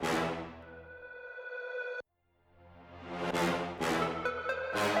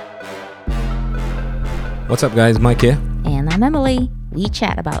What's up, guys? Mike here. And I'm Emily. We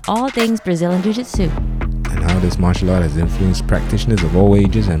chat about all things Brazilian Jiu-Jitsu. And how this martial art has influenced practitioners of all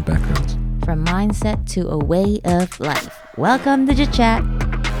ages and backgrounds. From mindset to a way of life. Welcome to Chat.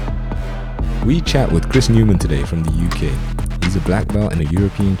 We chat with Chris Newman today from the UK. He's a black belt and a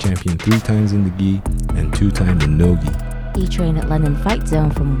European champion 3 times in the gi and 2 times in no gi. He trained at London Fight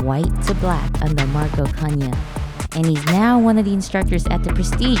Zone from white to black under Marco Cunha. And he's now one of the instructors at the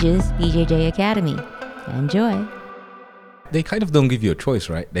prestigious BJJ Academy. Enjoy. They kind of don't give you a choice,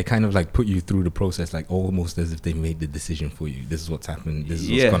 right? They kind of like put you through the process, like almost as if they made the decision for you. This is what's happened. This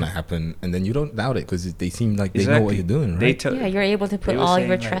is what's going to happen. And then you don't doubt it because they seem like they know what you're doing, right? You're able to put all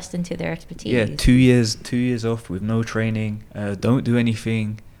your trust into their expertise. Yeah, 2 years off with no training. Don't do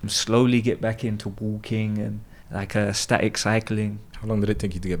anything. Slowly get back into walking and like static cycling. How long did it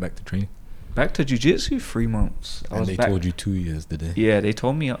take you to get back to training? Back to jiu-jitsu, 3 months. And they told you 2 years, did they? Yeah, they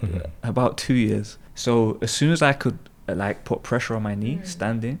told me about 2 years. So as soon as I could put pressure on my knee,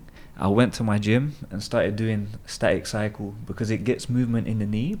 standing, I went to my gym and started doing static cycle because it gets movement in the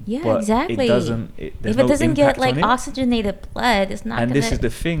knee. Yeah, but exactly. It doesn't. If it doesn't get oxygenated blood, it's not. And gonna, this is the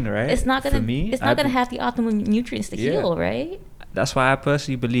thing, right? It's not gonna. For me, it's not gonna have the optimal nutrients to heal, right? That's why I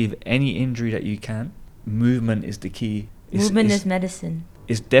personally believe any injury that you can, movement is the key. Movement is medicine.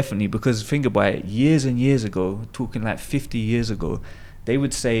 It's definitely, because think about it, years and years ago, talking like 50 years ago, they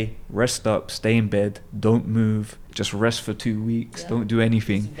would say, rest up, stay in bed, don't move, just rest for 2 weeks, don't do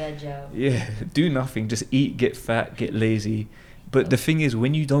anything. Yeah, do nothing, just eat, get fat, get lazy. But the thing is,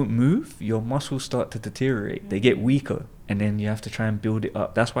 when you don't move, your muscles start to deteriorate. They get weaker, and then you have to try and build it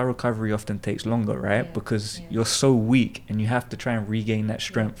up. That's why recovery often takes longer, right? Yeah. Because you're so weak, and you have to try and regain that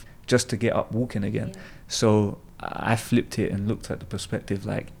strength just to get up walking again. So I flipped it and looked at the perspective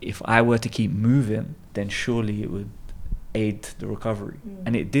like, if I were to keep moving, then surely it would aid the recovery.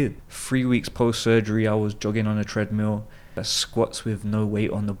 And it did. 3 weeks post-surgery, I was jogging on a treadmill, squats with no weight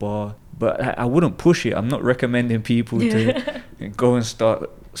on the bar. But I wouldn't push it. I'm not recommending people to go and start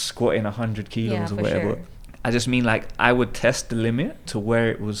squatting 100 kilos or whatever. Sure. I just mean like I would test the limit to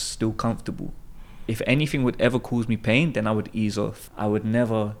where it was still comfortable. If anything would ever cause me pain, then I would ease off. I would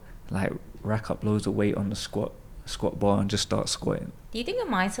never like rack up loads of weight on the squat bar and just start squatting. Do you think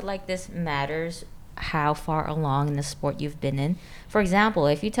a mindset like this matters how far along in the sport you've been in? For example,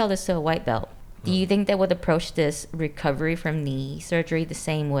 if you tell this to a white belt, do you think they would approach this recovery from knee surgery the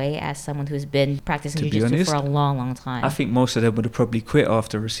same way as someone who's been practicing jiu-jitsu for a long time? I think most of them would have probably quit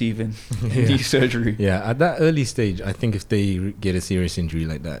after receiving knee surgery. Yeah, at that early stage, I think if they get a serious injury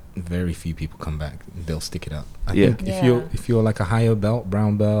like that, very few people come back. They'll stick it out. I think if you're like a higher belt,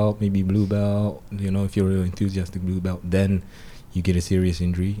 brown belt, maybe blue belt, if you're an enthusiastic blue belt, then you get a serious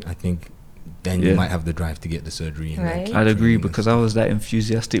injury, I think then you might have the drive to get the surgery. And I'd agree, because I was that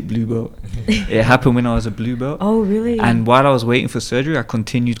enthusiastic blue belt. It happened when I was a blue belt. Oh, really? And while I was waiting for surgery, I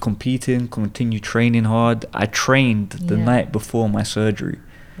continued competing, continued training hard. I trained the night before my surgery.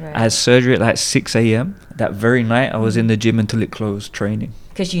 Right. I had surgery at like 6 a.m. That very night, I was in the gym until it closed training.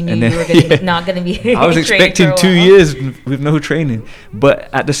 Because you knew you were not going to be I was expecting 2 years with no training. But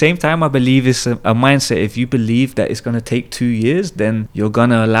at the same time, I believe it's a mindset. If you believe that it's going to take 2 years, then you're going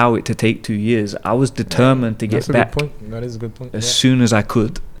to allow it to take 2 years. I was determined to get back. That is a good point. As soon as I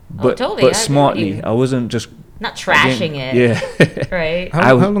could. But smartly. I wasn't just... Not trashing it. Yeah. Right?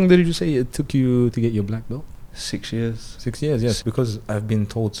 How long did you say it took you to get your black belt? 6 years. 6 years, yes. Because I've been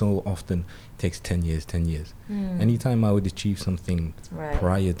told so often it takes 10 years. Anytime I would achieve something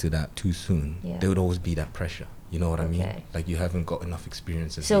prior to that too soon, there would always be that pressure. You know what I mean? Like you haven't got enough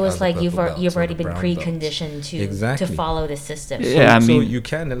experiences. So it's like you've already been preconditioned to follow the system. Yeah, so you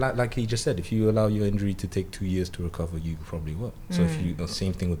can, like he just said, if you allow your injury to take 2 years to recover, you probably will. So if you,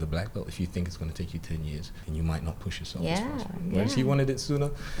 same thing with the black belt. If you think it's going to take you 10 years, then you might not push yourself. Whereas he wanted it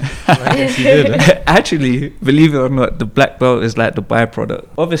sooner. I guess he did. Actually, believe it or not, the black belt is like the byproduct.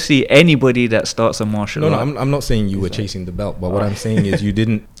 Obviously, anybody that starts a martial art. No, I'm not saying you were chasing the belt, but what I'm saying is you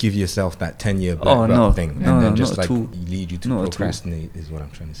didn't give yourself that 10-year black belt thing. And then just like lead you to procrastinate is what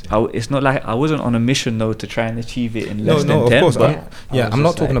I'm trying to say. It's not like I wasn't on a mission though to try and achieve it in less than 10. No, of course. But I'm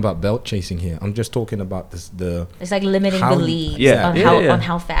not talking about belt chasing here. I'm just talking about the. It's like limiting beliefs on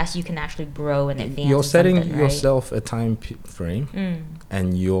how fast you can actually grow and advance. You're setting yourself a time frame,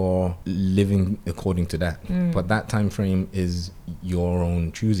 and you're living according to that. But that time frame is your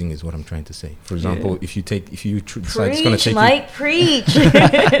own choosing is what I'm trying to say. For example, if you decide it's going to take Mike, preach.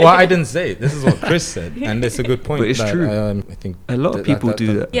 well, I didn't say it. This is what Chris said, and it's a good point. But it's true. I think a lot of people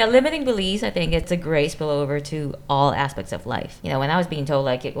do that. Yeah, limiting beliefs, I think it's a great spillover to all aspects of life. You know, when I was being told,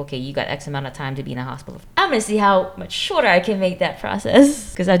 like, okay, you got X amount of time to be in a hospital, I'm going to see how much shorter I can make that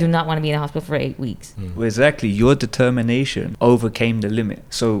process, because I do not want to be in a hospital for 8 weeks. Well, exactly. Your determination overcame the limit.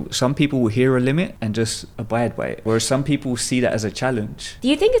 So some people will hear a limit and just abide by it, whereas some people see that as a challenge. Do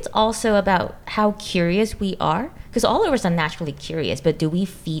you think it's also about how curious we are? Because all of us are naturally curious, but do we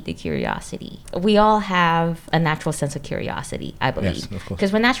feed the curiosity? We all have a natural sense of curiosity, I believe. Yes, of course.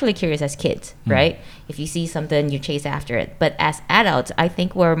 Because we're naturally curious as kids, right? If you see something, you chase after it. But as adults, I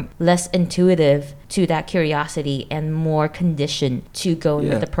think we're less intuitive to that curiosity and more conditioned to go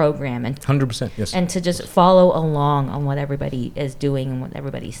with the program and 100%, yes. and to just follow along on what everybody is doing and what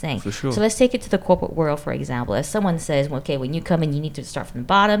everybody's saying. For sure. So let's take it to the corporate world, for example. If someone says, well, okay, when you come in, you need to start from the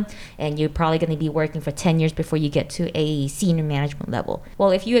bottom, and you're probably going to be working for 10 years before you get to a senior management level. Well,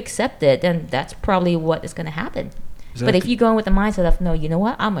 if you accept it, then that's probably what is going to happen. Exactly. But if you go in with the mindset of, no, you know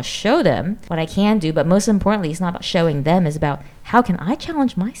what, I'm going to show them what I can do. But most importantly, it's not about showing them. It's about how can I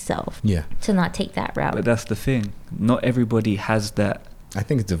challenge myself to not take that route. But that's the thing. Not everybody has that. I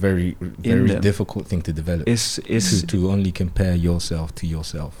think it's a very, very difficult thing to develop. It's to only compare yourself to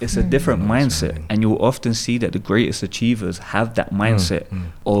yourself. It's a different mindset. And you'll often see that the greatest achievers have that mindset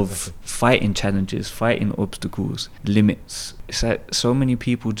of fighting challenges, fighting obstacles, limits. It's like so many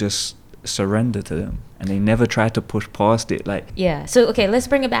people just surrender to them and they never try to push past it. So okay, let's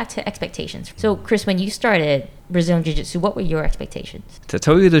bring it back to expectations. So Chris, when you started Brazilian Jiu-Jitsu, what were your expectations? To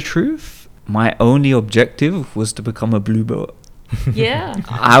tell you the truth, my only objective was to become a blue belt. Yeah.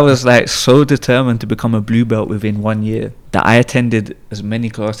 I was like so determined to become a blue belt within 1 year that I attended as many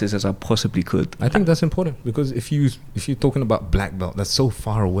classes as I possibly could. I think that's important, because if you're talking about black belt, that's so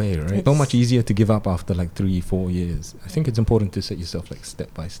far away, right? It's so much easier to give up after like 3-4 years. I think it's important to set yourself like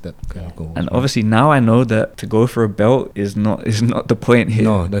step by step kind of goals. And obviously now I know that to go for a belt is not the point here.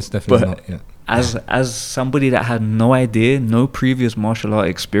 No, that's definitely not. Yeah. As somebody that had no idea, no previous martial art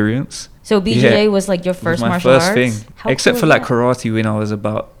experience. So BJJ was like your first martial arts? Thing. Except for like karate when I was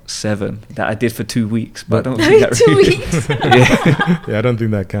about 7, that I did for 2 weeks. But I don't think that 2 weeks? Yeah, I don't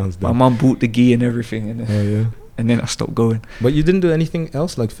think that counts. My mom bought the gi and everything. And then I stopped going. But you didn't do anything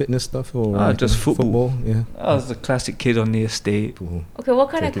else like fitness stuff or just football? Yeah. I was the classic kid on the estate. Okay, what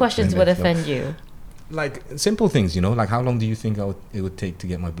kind of questions would offend you? Like simple things, like how long do you think it would take to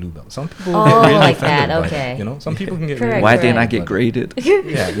get my blue belt? Some people get really like offended that. Okay. By some people can get correct, really why didn't I get graded?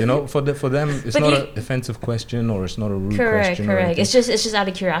 Yeah, for them it's not an offensive question, or it's not a rude question. Correct. It's just out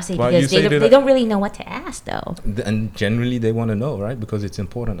of curiosity, because they don't really know what to ask though. And generally they want to know, right? Because it's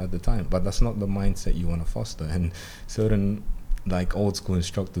important at the time. But that's not the mindset you want to foster. And certain like old school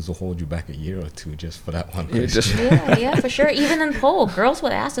instructors will hold you back a year or two just for that one question. Yeah, for sure. Even in pole, girls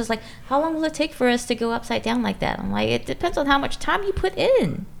would ask us like, how long will it take for us to go upside down like that? I'm like, it depends on how much time you put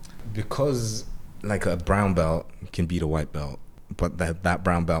in. Because like a brown belt can beat a white belt, but that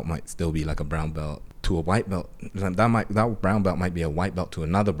brown belt might still be like a brown belt to a white belt. That brown belt might be a white belt to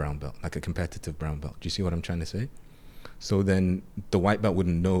another brown belt, like a competitive brown belt. Do you see what I'm trying to say? So then the white belt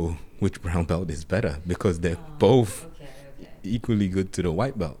wouldn't know which brown belt is better, because they're both equally good to the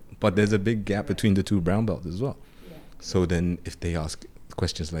white belt, but there's a big gap between the two brown belts as well. So then if they ask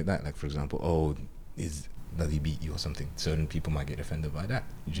questions like that, like for example, does he beat you or something, certain people might get offended by that.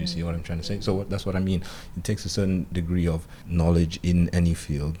 Did you see what I'm trying to say? So that's what I mean. It takes a certain degree of knowledge in any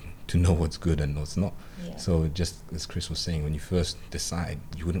field to know what's good and what's not. So just as Chris was saying, when you first decide,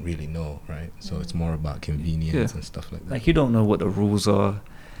 you wouldn't really know, right? So it's more about convenience and stuff like that. Like you don't know what the rules are.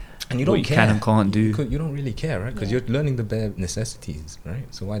 And you don't what care. You can and can't do. You don't really care, right? Because you're learning the bare necessities, right?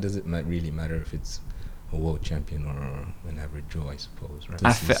 So why does it really matter if it's a world champion or an average Joe, I suppose, right?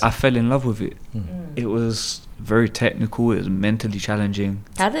 I fell in love with it. It was very technical. It was mentally challenging.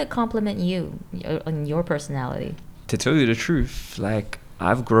 How did it complement you and your personality? To tell you the truth, like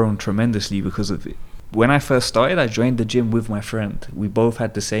I've grown tremendously because of it. When I first started, I joined the gym with my friend. We both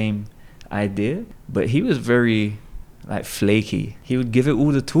had the same idea, but he was very like flaky. He would give it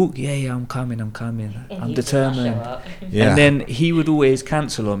all the talk. Yeah, I'm coming. I'm determined. And then he would always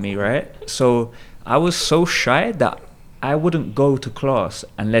cancel on me, right? So I was so shy that I wouldn't go to class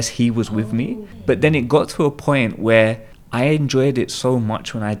unless he was with me. But then it got to a point where I enjoyed it so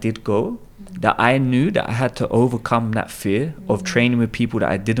much when I did go that I knew that I had to overcome that fear of training with people that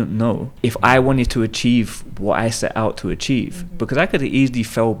I didn't know if I wanted to achieve what I set out to achieve. Because I could have easily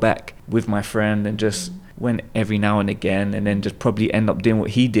fell back with my friend and just went every now and again, and then just probably end up doing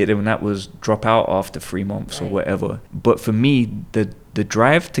what he did, and that was drop out after 3 months or whatever. But for me, the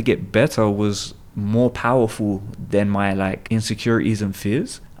drive to get better was more powerful than my like insecurities and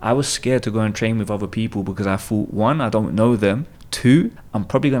fears. I was scared to go and train with other people because I thought, one, I don't know them. Two, I'm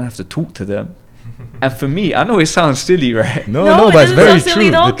probably gonna have to talk to them. And for me, I know it sounds silly, right? No, but it's very true.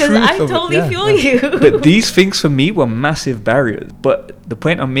 Because I totally feel you. But these things for me were massive barriers. But the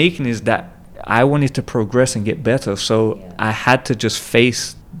point I'm making is that I wanted to progress and get better, so I had to just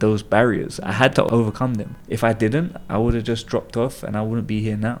face those barriers. I had to overcome them. If I didn't, I would have just dropped off and I wouldn't be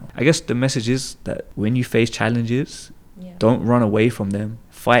here now. I guess the message is that when you face challenges, don't run away from them.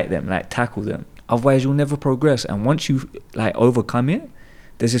 Fight them, like tackle them. Otherwise, you'll never progress. And once you like overcome it,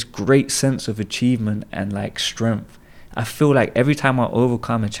 there's this great sense of achievement and like strength. I feel like every time I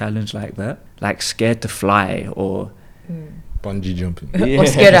overcome a challenge like that, like scared to fly or bungee jumping, or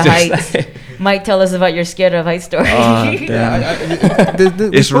scared of heights. Mike, tell us about your scared of heights story.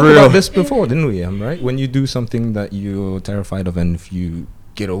 It's real. About this before, didn't we? Right? When you do something that you're terrified of, and if you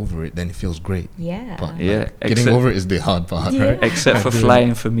get over it, then it feels great. Yeah. But getting over it is the hard part, right? Except for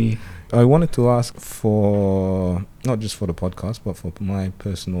flying for me. I wanted to ask, for not just for the podcast, but for my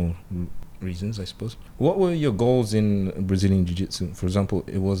personal reasons, I suppose. What were your goals in Brazilian Jiu-Jitsu? For example,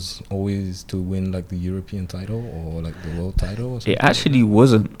 it was always to win like the European title or like the world title or something? It actually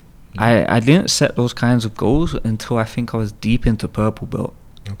wasn't. I didn't set those kinds of goals until I think I was deep into purple belt.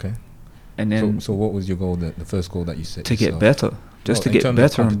 Okay. And then so what was your goal, the first goal that you set? To get better. Just to get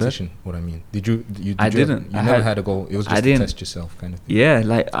better and better. What I mean, you never had a goal. It was just to test yourself, kind of thing. Yeah,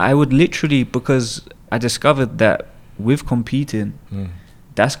 like I would literally, because I discovered that with competing,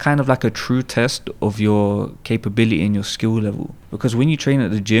 that's kind of like a true test of your capability and your skill level. Because when you train at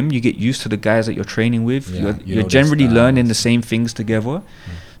the gym, you get used to the guys that you're training with. You're generally learning the same things together,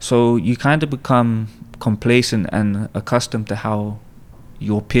 so you kind of become complacent and accustomed to how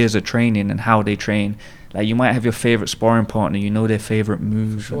your peers are training and how they train. Like you might have your favorite sparring partner, you know their favorite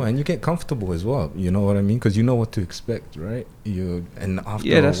moves. Sure, and you get comfortable as well. You know what I mean? Because you know what to expect, right?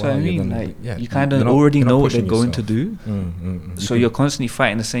 That's what I mean. Like you kind of already know what they're going to do. So you're constantly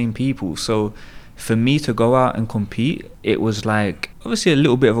fighting the same people. So for me to go out and compete, it was like obviously a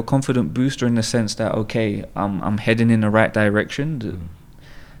little bit of a confident booster in the sense that I'm heading in the right direction.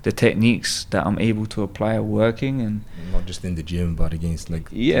 The techniques that I'm able to apply are working, and not just in the gym but against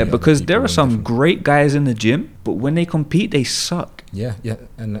like because there are some great guys in the gym, but when they compete they suck.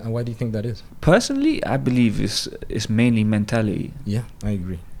 And why do you think that is? Personally, I believe it's mainly mentality. I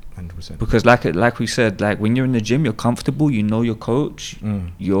agree 100%. Because like we said, like when you're in the gym, you're comfortable, you know your coach,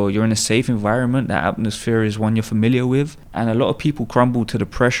 you're in a safe environment. That atmosphere is one you're familiar with, and a lot of people crumble to the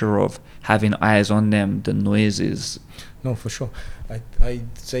pressure of having eyes on them, the noises. No, for sure. I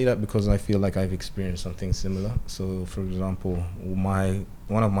say that because I feel like I've experienced something similar. So, for example,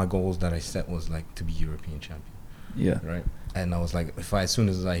 one of my goals that I set was like to be European champion. Yeah. Right. And I was like, as soon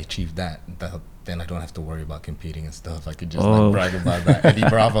as I achieve that, then I don't have to worry about competing and stuff. I could just like brag about that Eddie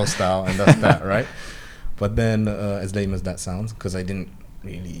Bravo style, and that's that, right? But then, as lame as that sounds, because I didn't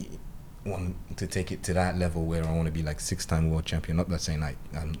really want to take it to that level where I want to be like 6-time world champion. Not that saying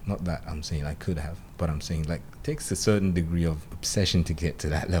I'm saying I could have, but I'm saying like it takes a certain degree of obsession to get to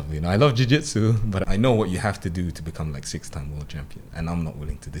that level. You know, I love jiu-jitsu, but I know what you have to do to become like 6-time world champion, and I'm not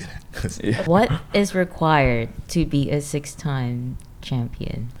willing to do that. What is required to be a 6-time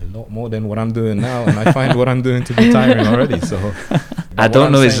champion? A lot more than what I'm doing now, and I find what I'm doing to be tiring already. So I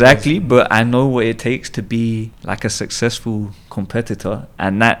don't know exactly, but I know what it takes to be like a successful competitor,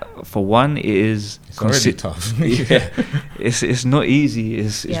 and that for one is already tough. It's not easy.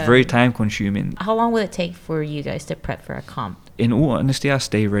 It's very time consuming. How long will it take for you guys to prep for a comp? In all honesty, I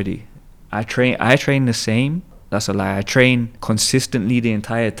stay ready. I train the same. That's a lie. I train consistently the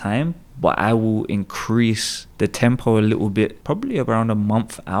entire time, but I will increase the tempo a little bit, probably around a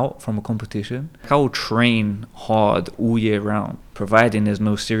month out from a competition. I will train hard all year round, providing there's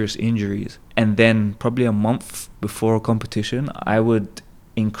no serious injuries. And then probably a month before a competition, I would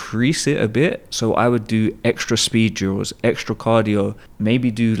increase it a bit. So I would do extra speed drills, extra cardio,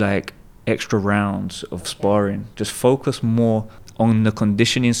 maybe do like extra rounds of sparring. Just focus more on the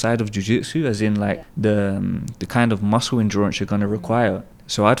conditioning side of jiu-jitsu, as in like the kind of muscle endurance you're going to require.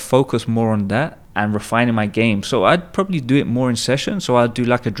 So I'd focus more on that and refining my game. So I'd probably do it more in session. So I'd do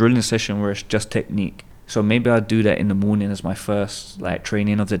like a drilling session where it's just technique. So maybe I'd do that in the morning as my first like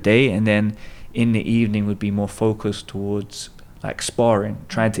training of the day, and then in the evening would be more focused towards like sparring,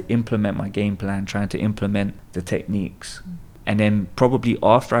 trying to implement my game plan, trying to implement the techniques. And then probably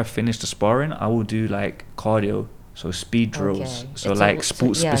after I finish the sparring, I will do like cardio So speed drills. So It's like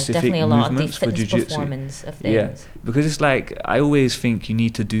sport specific definitely a lot movements of the for jiu-jitsu. performance of things. Yeah, because it's like I always think you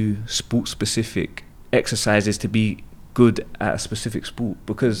need to do sport specific exercises to be good at a specific sport.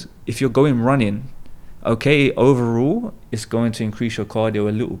 Because if you're going running, okay, overall it's going to increase your cardio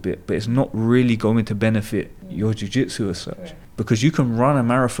a little bit, but it's not really going to benefit your jiu-jitsu as such. Right. Because you can run a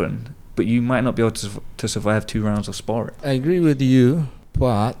marathon, but you might not be able to survive 2 rounds of sparring. I agree with you,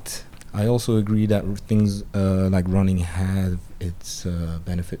 but I also agree that things like running have its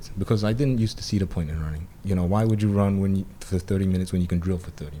benefits, because I didn't used to see the point in running. You know, why would you run for 30 minutes when you can drill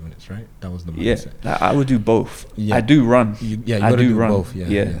for 30 minutes, right? That was the mindset. Yeah, I would do both. Yeah. I do run. I do run both.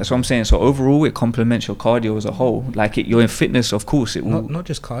 Yeah, that's what I'm saying. So overall, it complements your cardio as a whole. Like you're in fitness, of course, it will. Not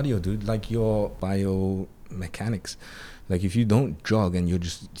just cardio, dude. Like your biomechanics. Like if you don't jog and you're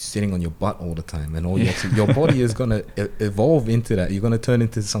just sitting on your butt all the time and all your body is gonna evolve into that. You're gonna turn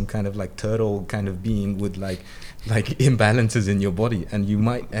into some kind of like turtle kind of being with like imbalances in your body, and you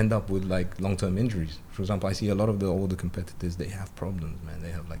might end up with like long-term injuries. For example, I see a lot of the older competitors, they have problems, man.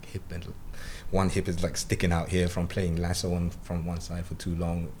 They have like hip, and one hip is like sticking out here from playing lasso from one side for too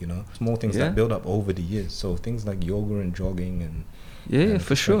long, you know. Small things that build up over the years. So things like yoga and jogging and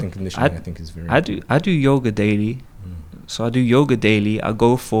for sure. Conditioning, I think is very I do yoga daily. So I do yoga daily. I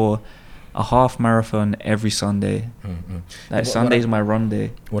go for a half marathon every Sunday. Like Sunday's my run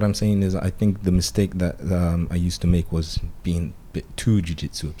day. What I'm saying is, I think the mistake that I used to make was being a bit too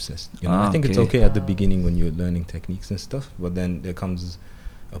jiu-jitsu obsessed. You know, I think it's okay at the beginning when you're learning techniques and stuff, but then there comes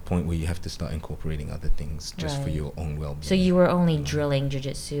a point where you have to start incorporating other things just for your own well-being. So you were only drilling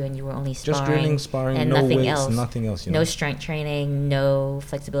jiu-jitsu and you were only sparring? Just drilling, sparring, and no nothing weights, else. Nothing else. You no know? Strength training, no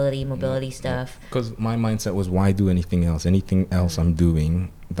flexibility, mobility stuff. Because my mindset was, why do anything else? Anything else I'm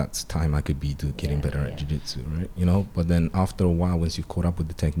doing, that's time I could be getting better at jiu-jitsu, right? You know. But then after a while, once you've caught up with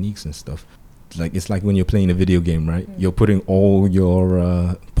the techniques and stuff, like it's like when you're playing a video game, right? You're putting all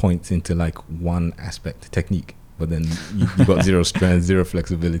your points into like one aspect, technique. But then you got zero strength, zero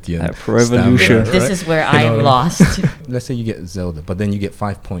flexibility, and Pro Evolution. Right? This is where I am lost. Let's say you get Zelda, but then you get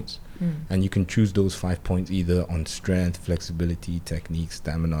 5 points, and you can choose those 5 points either on strength, flexibility, technique,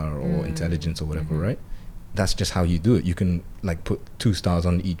 stamina, or intelligence, or whatever, right? That's just how you do it. You can like put 2 stars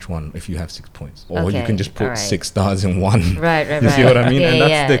on each one if you have 6 points, or you can just put 6 stars in one. Right. You see what I mean? And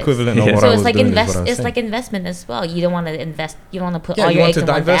that's the equivalent of what so I was it's like doing. It's like investment as well. You don't want to invest. You don't want to put all you your want eggs to in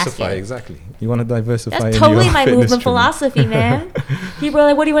one diversify. basket. Exactly. You want to diversify. That's in totally your my fitness movement training. philosophy, man. People are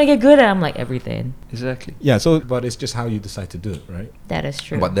like, "What do you want to get good at?" I'm like, everything. Exactly. Yeah. So, but it's just how you decide to do it, right? That is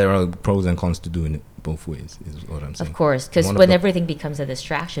true. But there are pros and cons to doing it both ways, is what I'm saying. Of course, because when everything becomes a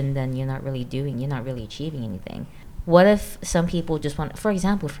distraction, then you're not really achieving anything. What if some people just want, for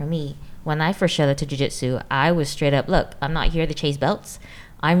example, for me, when I first showed up to jiu-jitsu, I was straight up, look, I'm not here to chase belts.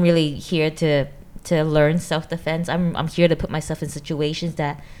 I'm really here to learn self-defense. I'm here to put myself in situations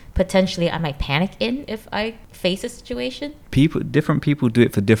that potentially I might panic in if I face a situation. Different people do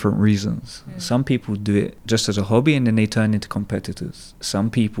it for different reasons. Some people do it just as a hobby and then they turn into competitors. Some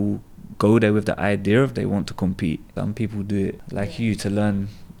people go there with the idea of they want to compete. Some people do it like you to learn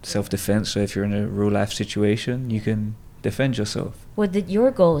self-defense, so if you're in a real life situation you can defend yourself. Well, did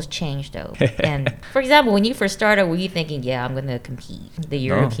your goals change though? And for example, when you first started, were you thinking, I'm going to compete the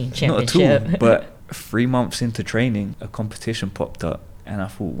European Championship? Not at all. But 3 months into training, a competition popped up and I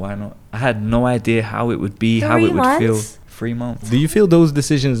thought, why not? I had no idea how it would be, how it would feel. 3 months. Do you feel those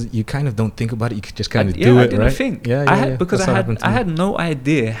decisions, you kind of don't think about it, you just kind of do it, I didn't right? think. Yeah. Because I had no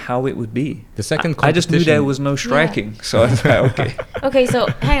idea how it would be. The second I just knew there was no striking, so I was like, okay. Okay, so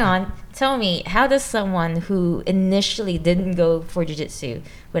hang on. Tell me, how does someone who initially didn't go for jiu-jitsu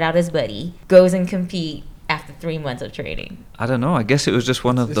without his buddy goes and compete after 3 months of training? I don't know. I guess it was just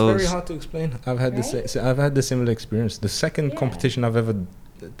one of those. It's very hard to explain. I've had the similar experience. The second competition I've ever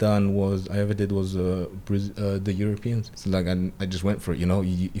did was the Europeans. So like I just went for it. You know,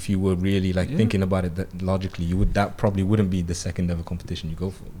 if you were really like thinking about it that logically, that probably wouldn't be the second ever competition you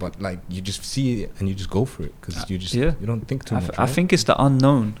go for. But like you just see it and you just go for it because you just you don't think too much. I think it's the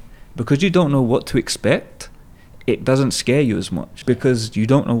unknown, because you don't know what to expect. It doesn't scare you as much because you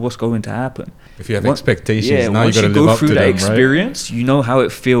don't know what's going to happen. If you have expectations, now you got to live go up through to that them, experience, right? You know how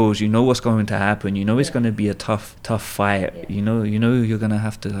it feels. You know what's going to happen. You know it's going to be a tough fight. Yeah. You know you're going to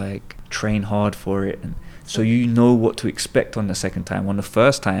have to like train hard for it, and so you know what to expect on the second time. On the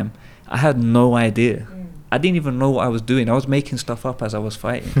first time, I had no idea. I didn't even know what I was doing. I was making stuff up as I was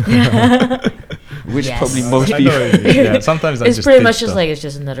fighting. Which probably most people. Sometimes it's pretty much just like it's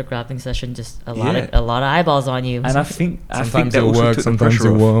just another grappling session, just a lot of eyeballs on you. And I think sometimes that it'll also work, took sometimes the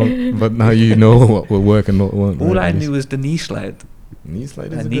pressure it off. won't. But now you know what will work and what won't. All I knew was the knee slide. Knee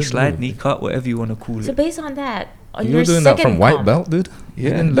slide knee cut, whatever you want to call it. So based on that, You were doing that from white belt, dude?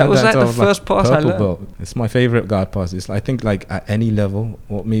 Yeah, that was like the first pass I learned. Belt. It's my favorite guard pass. It's, I think, like at any level,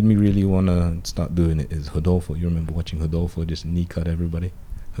 what made me really want to start doing it is Rodolfo. You remember watching Rodolfo just knee cut everybody?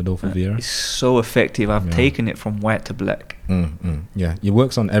 Rodolfo Vieira. It's so effective. I've taken it from white to black. Yeah, it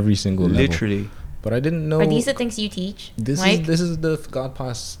works on every single level. Literally. But I didn't know. Are these the things you teach? This is the guard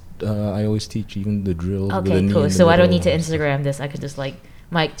pass I always teach, even the drills. Okay, cool. So I don't need to Instagram this. I could just like,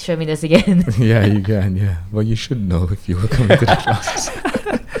 Mike, show me this again. Yeah, you can. Yeah, well, you should know if you were coming to the classes.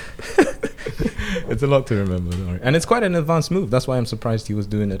 It's a lot to remember, don't worry. And it's quite an advanced move. That's why I'm surprised he was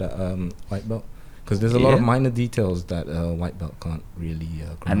doing it at white belt, because there's a lot of minor details that white belt can't really.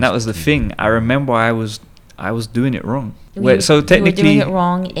 And that was the thing. I remember I was doing it wrong. So technically, you were doing it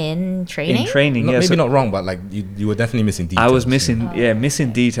wrong in training. In training, maybe not wrong, but like you were definitely missing details. I was missing,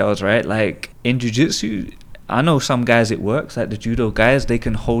 missing details, right? Like in jiu-jitsu, I know some guys it works, like the judo guys, they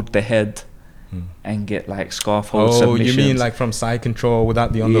can hold the head and get like scarf hold submissions. You mean like from side control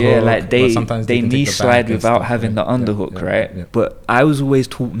without the underhook? Yeah, like they knee slide without having the underhook, right? Yeah. But I was always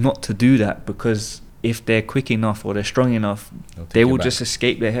taught not to do that, because if they're quick enough or they're strong enough, they will just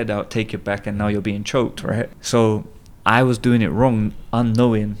escape their head out, take it back, and now you're being choked, right? So I was doing it wrong,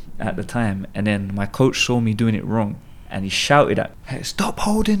 unknowing at the time, and then my coach saw me doing it wrong, and he shouted at, "Hey, stop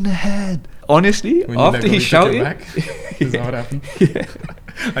holding the head!" Honestly, after he shouted, is that what happened? Yeah.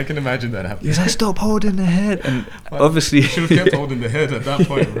 I can imagine that happening. He's like, "Stop holding the head," and obviously you should have kept holding the head at that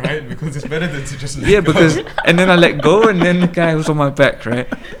point, right? Because it's better than to just let go. Because and then I let go, and then the guy was on my back, right?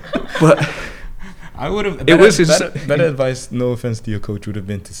 But I would have. Better advice. No offense to your coach, would have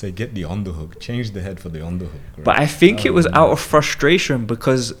been to say, get the underhook, change the head for the underhook. Right? But I think it was out of frustration,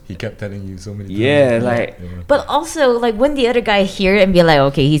 because he kept telling you so many times. Yeah, like. Yeah. But also, like, when the other guy hear it and be like,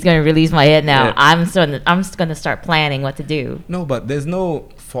 okay, he's gonna release my head now. Yeah. I'm just gonna start planning what to do. No, but there's no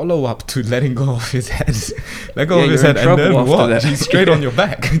follow up to letting go of his head. Let go of his head, and then what? He's straight on your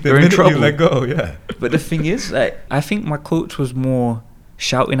back. The minute you let go, yeah. But the thing is, like, I think my coach was more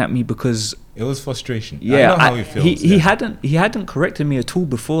shouting at me because it was frustration. Yeah, I know how he feels. He hadn't corrected me at all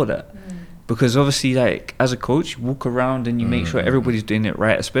before that, because obviously, like, as a coach, you walk around and you make sure everybody's doing it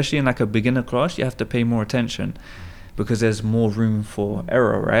right. Especially in like a beginner class, you have to pay more attention because there's more room for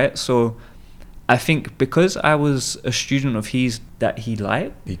error, right? So I think because I was a student of his that he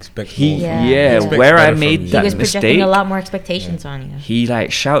liked, he expects where I made that mistake, he was projecting a lot more expectations on you. He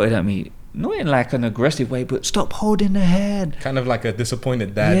like shouted at me. Not in like an aggressive way, but stop holding the head. Kind of like a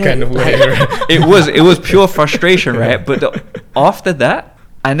disappointed dad kind of way. It was pure frustration, right? But after that,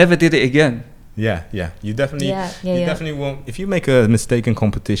 I never did it again. Yeah. You definitely, definitely won't. If you make a mistake in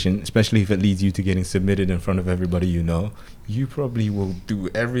competition, especially if it leads you to getting submitted in front of everybody you know, you probably will do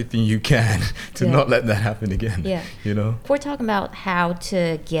everything you can to not let that happen again. Yeah. You know? We're talking about how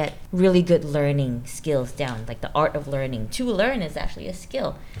to get really good learning skills down, like the art of learning. To learn is actually a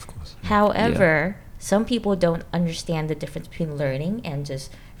skill. Of course. However, some people don't understand the difference between learning and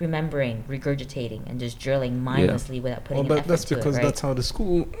just remembering, regurgitating, and just drilling mindlessly without putting an effort that's to because it, right? that's how the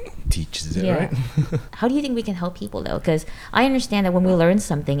school teaches it, right? How do you think we can help people, though? Because I understand that when we learn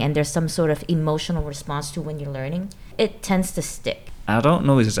something and there's some sort of emotional response to when you're learning, it tends to stick. I don't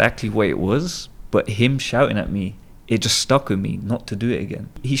know exactly what it was, but him shouting at me, it just stuck with me not to do it again.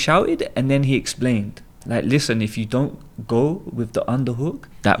 He shouted and then he explained, like, listen, if you don't go with the underhook,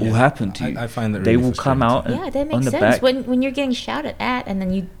 that will happen to you. I find that they will come out that makes on the sense. back. When you're getting shouted at and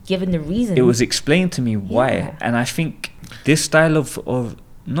then you given the reason. It was explained to me why. And I think this style of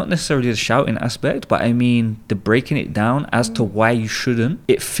not necessarily the shouting aspect, but I mean the breaking it down as to why you shouldn't,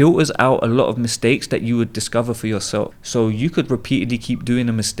 it filters out a lot of mistakes that you would discover for yourself. So you could repeatedly keep doing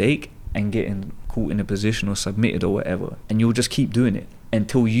a mistake and getting caught in a position or submitted or whatever, and you'll just keep doing it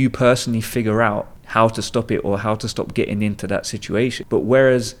until you personally figure out how to stop it or how to stop getting into that situation. But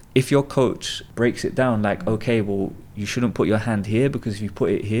whereas if your coach breaks it down like, okay, well, you shouldn't put your hand here because if you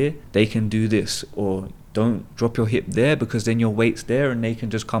put it here, they can do this, or don't drop your hip there because then your weight's there and they can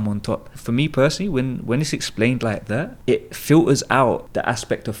just come on top. For me personally, when it's explained like that, it filters out the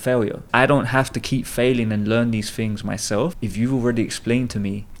aspect of failure. I don't have to keep failing and learn these things myself. If you've already explained to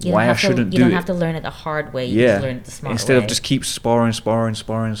me why I shouldn't do it. You don't have to learn it the hard way. You just learn it the smart way. Instead of just keep sparring.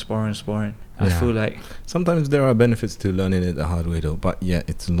 I feel like sometimes there are benefits to learning it the hard way, though. But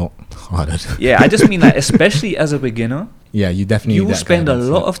it's a lot harder. I just mean like, especially as a beginner. You definitely. You will spend a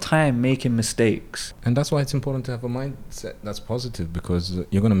lot of time making mistakes, and that's why it's important to have a mindset that's positive, because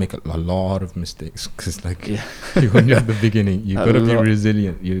you're gonna make a lot of mistakes. Because when you're at the beginning, you gotta be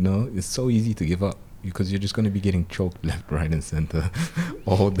resilient. You know, it's so easy to give up because you're just gonna be getting choked left, right, and center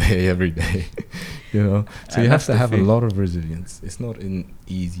all day, every day. You know, so you have to have a lot of resilience. It's not an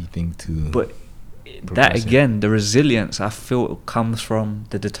easy thing to. But that again, the resilience I feel comes from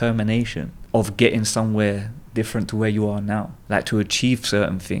the determination of getting somewhere different to where you are now, like to achieve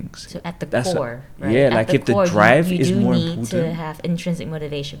certain things. So at the core, right? Yeah, at like the if core, the drive you is do more need important. to have intrinsic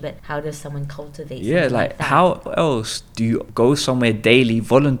motivation, but how does someone cultivate? Yeah, like that? how else do you go somewhere daily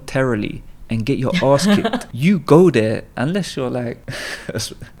voluntarily and get your ass kicked? You go there unless you're like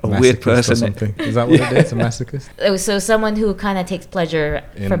a weird person or something. Is that what it is? A masochist? Oh, so someone who kind of takes pleasure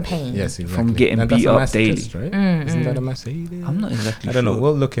from pain. Yes, exactly. From getting beat up daily. Right? Mm, Isn't that a masochist? I'm not exactly I don't sure. know.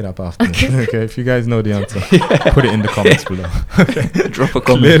 We'll look it up after. Okay, if you guys know the answer, put it in the comments below. Drop a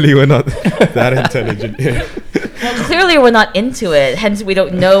comment. Clearly, we're not that intelligent. Yeah. Well, clearly we're not into it, hence we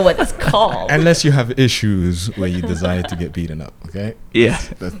don't know what it's called. Unless you have issues where you desire to get beaten up, okay? Yeah,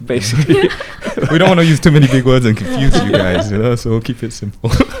 That's basically. we don't want to use too many big words and confuse you guys, so we'll keep it simple.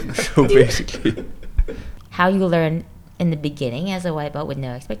 So basically. How you learn in the beginning as a white belt with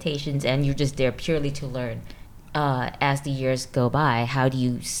no expectations, and you're just there purely to learn. As the years go by, how do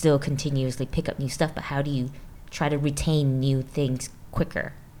you still continuously pick up new stuff, but how do you try to retain new things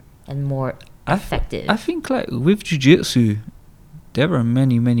quicker and more effective? I think like with jiu-jitsu, there are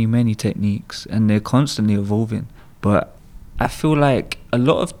many techniques and they're constantly evolving. But I feel like a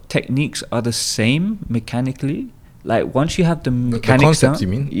lot of techniques are the same mechanically. Like once you have the mechanics concepts, down,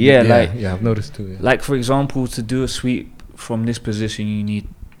 you mean? Yeah, I've noticed too. Yeah. Like for example, to do a sweep from this position, you need,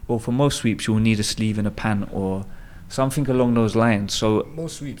 well, for most sweeps, you'll need a sleeve and a pan or something along those lines. So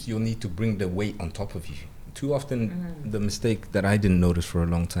most sweeps, you'll need to bring the weight on top of you. Too often, the mistake that I didn't notice for a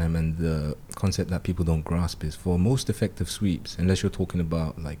long time, and the concept that people don't grasp, is for most effective sweeps, unless you're talking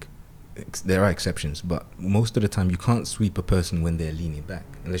about like, there are exceptions, but most of the time you can't sweep a person when they're leaning back,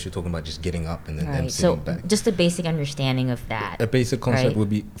 unless you're talking about just getting up and then them sitting back. Just a basic understanding of that. A basic concept would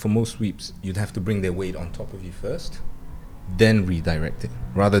be, for most sweeps, you'd have to bring their weight on top of you first, then redirect it,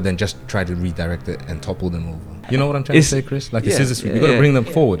 rather than just try to redirect it and topple them over. You know what I'm trying to say, Chris? Like a scissor sweep. You've got to bring them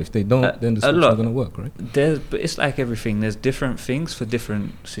forward. If they don't, then the sweep's not going to work, right? But it's like everything. There's different things for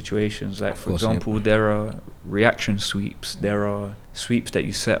different situations. Like, for example, there are reaction sweeps. There are sweeps that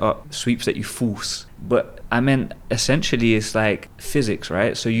you set up, sweeps that you force. But I meant, essentially, it's like physics,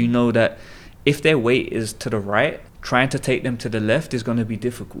 right? So you know that if their weight is to the right, trying to take them to the left is going to be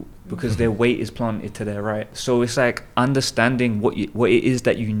difficult because their weight is planted to their right. So it's like understanding what it is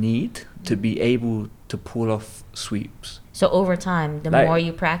that you need to be able to pull off sweeps. So over time, the more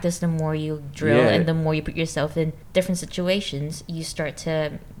you practice, the more you drill, and the more you put yourself in different situations, you start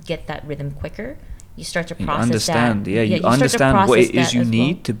to get that rhythm quicker. You start to process that. You understand what it is you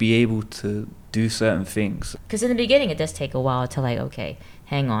need to be able to do certain things. Because in the beginning, it does take a while to like, okay,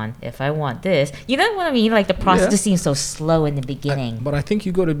 hang on, if I want this, you know what I mean? Like the process just seems so slow in the beginning. But I think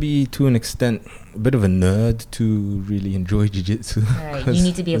you got to be, to an extent, a bit of a nerd to really enjoy jiu-jitsu. Right. You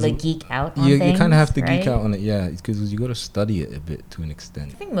need to be able to geek out on things. You kind of have to geek out on it, because you got to study it a bit to an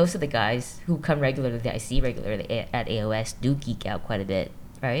extent. I think most of the guys who come regularly, that I see regularly at AOS, do geek out quite a bit.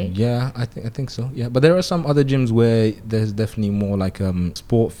 Right? Yeah, I think so. Yeah, but there are some other gyms where there's definitely more like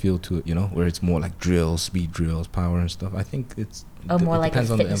sport feel to it, where it's more like drills, speed drills, power and stuff. I think it's more like a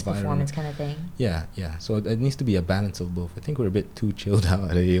fitness performance kind of thing. Yeah. So it needs to be a balance of both. I think we're a bit too chilled out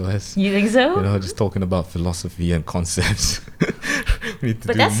at AOS. You think so? Just talking about philosophy and concepts.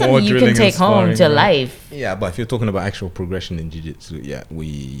 But that's something you can take home to life. Yeah, but if you're talking about actual progression in jiu-jitsu,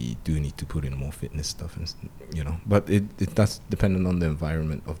 we do need to put in more fitness stuff, and but that's dependent on the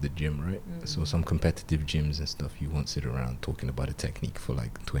environment of the gym, right? So some competitive gyms and stuff, you won't sit around talking about a technique for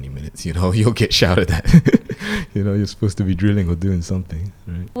like 20 minutes. You'll get shouted at. You're supposed to be drilling or doing something,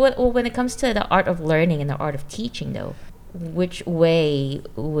 right? Well, when it comes to the art of learning and the art of teaching, though, which way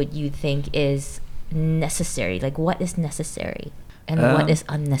would you think is necessary? Like, what is necessary and what is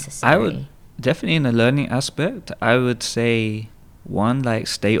unnecessary? I would definitely, in the learning aspect, I would say, one, like,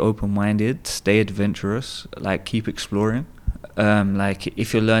 stay open-minded, stay adventurous, like, keep exploring. Like,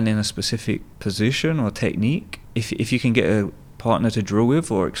 if you're learning a specific position or technique, if you can get a partner to drill with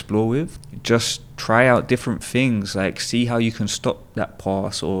or explore with, just try out different things, like see how you can stop that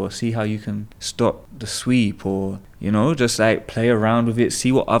pass or see how you can stop the sweep, or just like play around with it,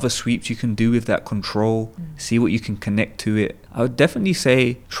 see what other sweeps you can do with that control, see what you can connect to it. I would definitely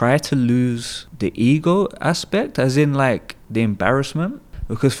say try to lose the ego aspect, as in like the embarrassment,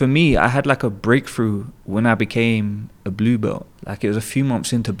 because for me, I had like a breakthrough when I became a blue belt. Like, it was a few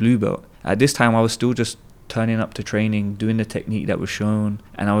months into blue belt. At this time, I was still just turning up to training, doing the technique that was shown,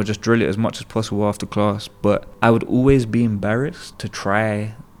 and I would just drill it as much as possible after class. But I would always be embarrassed to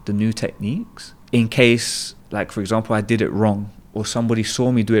try the new techniques in case, like, for example, I did it wrong or somebody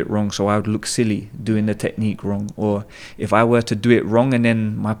saw me do it wrong, so I would look silly doing the technique wrong. Or if I were to do it wrong and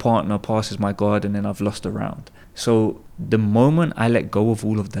then my partner passes my guard and then I've lost a round. So the moment I let go of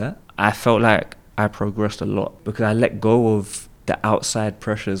all of that, I felt like I progressed a lot, because I let go of the outside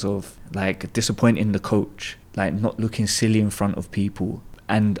pressures of like disappointing the coach, like not looking silly in front of people.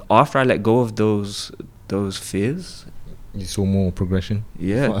 And after I let go of those fears, you saw more progression.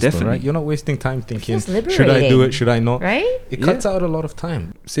 Yeah, faster, definitely. Right? You're not wasting time thinking, liberating, should I do it, should I not? Right? It cuts out a lot of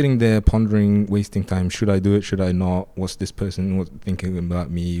time. Sitting there pondering, wasting time. Should I do it? Should I not? What's this person thinking about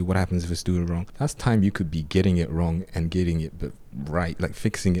me? What happens if I do it wrong? That's time you could be getting it wrong and getting it right, like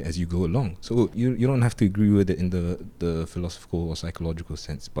fixing it as you go along. So you don't have to agree with it in the philosophical or psychological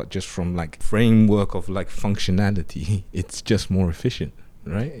sense, but just from like framework of like functionality, it's just more efficient,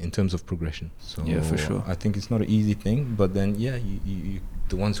 right, in terms of progression. So yeah, for sure. I think it's not an easy thing, but then you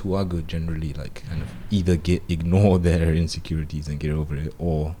the ones who are good generally like kind of either ignore their insecurities and get over it,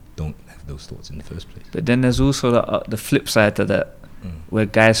 or don't have those thoughts in the first place. But then there's also the flip side to that, where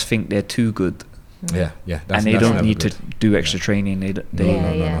guys think they're too good. Yeah, and they don't need to do extra training.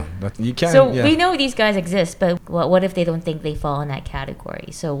 No. But you can. So we know these guys exist, but what if they don't think they fall in that category?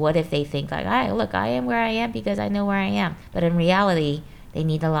 So what if they think like, look, I am where I am because I know where I am, but in reality, they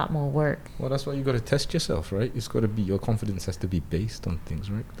need a lot more work. Well, that's why you got to test yourself, right? It's got to be, your confidence has to be based on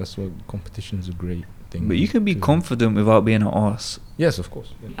things, right? That's why competition is a great thing. But you can be confident without being an arse. Yes, of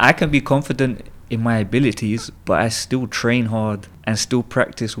course. Yeah. I can be confident in my abilities, but I still train hard and still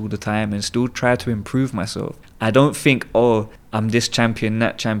practice all the time and still try to improve myself. I don't think, I'm this champion,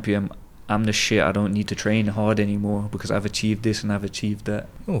 that champion, I'm the shit, I don't need to train hard anymore because I've achieved this and I've achieved that.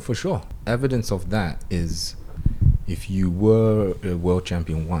 Oh, for sure. Evidence of that is if you were a world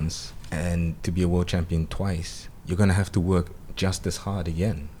champion once and to be a world champion twice, you're going to have to work just as hard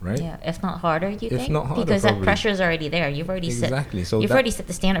again, right? Yeah, if not harder, you think? If not harder, because probably. That pressure is already there. You've already already set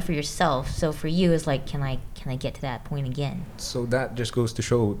the standard for yourself. So for you, it's like, can I get to that point again? So that just goes to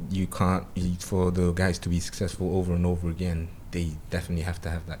show you can't, for the guys to be successful over and over again, they definitely have to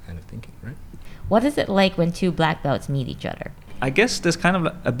have that kind of thinking, right? What is it like when two black belts meet each other? I guess there's kind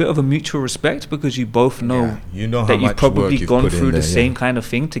of a bit of a mutual respect, because you both know, that you've probably gone through the same kind of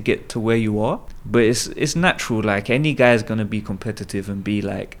thing to get to where you are. But it's natural. Like any guy's gonna be competitive and be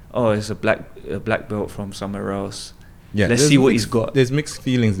like, it's a black belt from somewhere else. Yeah, let's see what he's got. There's mixed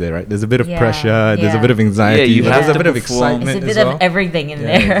feelings there, right? There's a bit of pressure. There's a bit of anxiety. There's a bit of excitement. There's a bit of everything in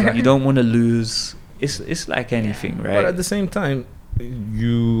there. Exactly. You don't want to lose. It's like anything, right? But at the same time,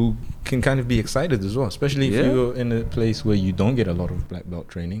 you can kind of be excited as well, especially if you're in a place where you don't get a lot of black belt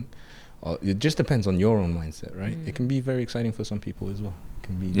training. It just depends on your own mindset, right? It can be very exciting for some people as well. It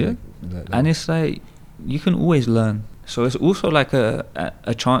can be and it's like you can always learn. So it's also like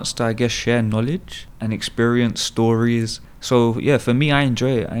a chance to, I guess, share knowledge and experience stories. So yeah, for me, I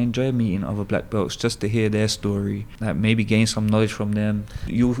enjoy it. I enjoy meeting other black belts just to hear their story, like maybe gain some knowledge from them.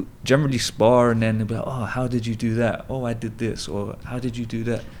 You generally spar and then they'll be like, how did you do that? I did this. Or how did you do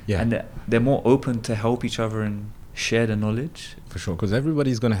that? Yeah. And they're more open to help each other and share the knowledge. For sure, because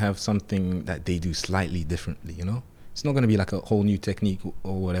everybody's going to have something that they do slightly differently, you know? It's not going to be like a whole new technique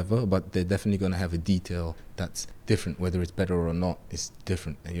or whatever, but they're definitely going to have a detail that's different. Whether it's better or not, it's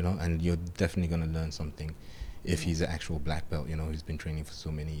different, you know? And you're definitely going to learn something if he's an actual black belt, you know, who's been training for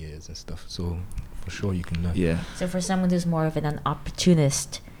so many years and stuff. So for sure you can learn. Yeah. So for someone who's more of an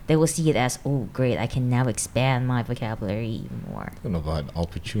opportunist, they will see it as, great, I can now expand my vocabulary even more. I don't know about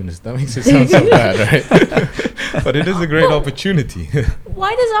opportunist. That makes it sound so bad, right? But it is a great opportunity.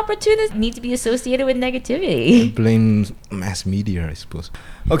 Why does opportunist need to be associated with negativity? Blame mass media, I suppose.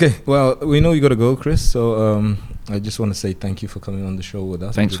 Okay, well, we know you got to go, Chris. So I just want to say thank you for coming on the show with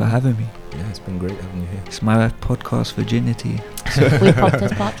us. Thanks for having me. Yeah, it's been great having you here. It's my podcast virginity. We popped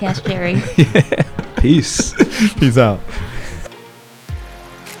this podcast, Jerry. Peace. Peace out.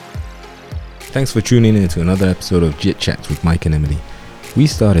 Thanks for tuning in to another episode of Jit Chats with Mike and Emily. We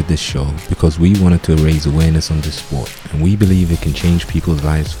started this show because we wanted to raise awareness on this sport, and we believe it can change people's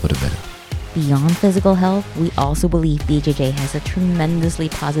lives for the better. Beyond physical health, we also believe BJJ has a tremendously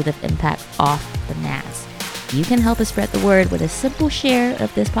positive impact off the mats. You can help us spread the word with a simple share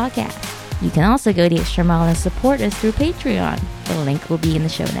of this podcast. You can also go the extra mile and support us through Patreon. The link will be in the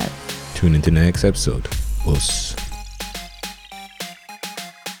show notes. Tune into the next episode. Us.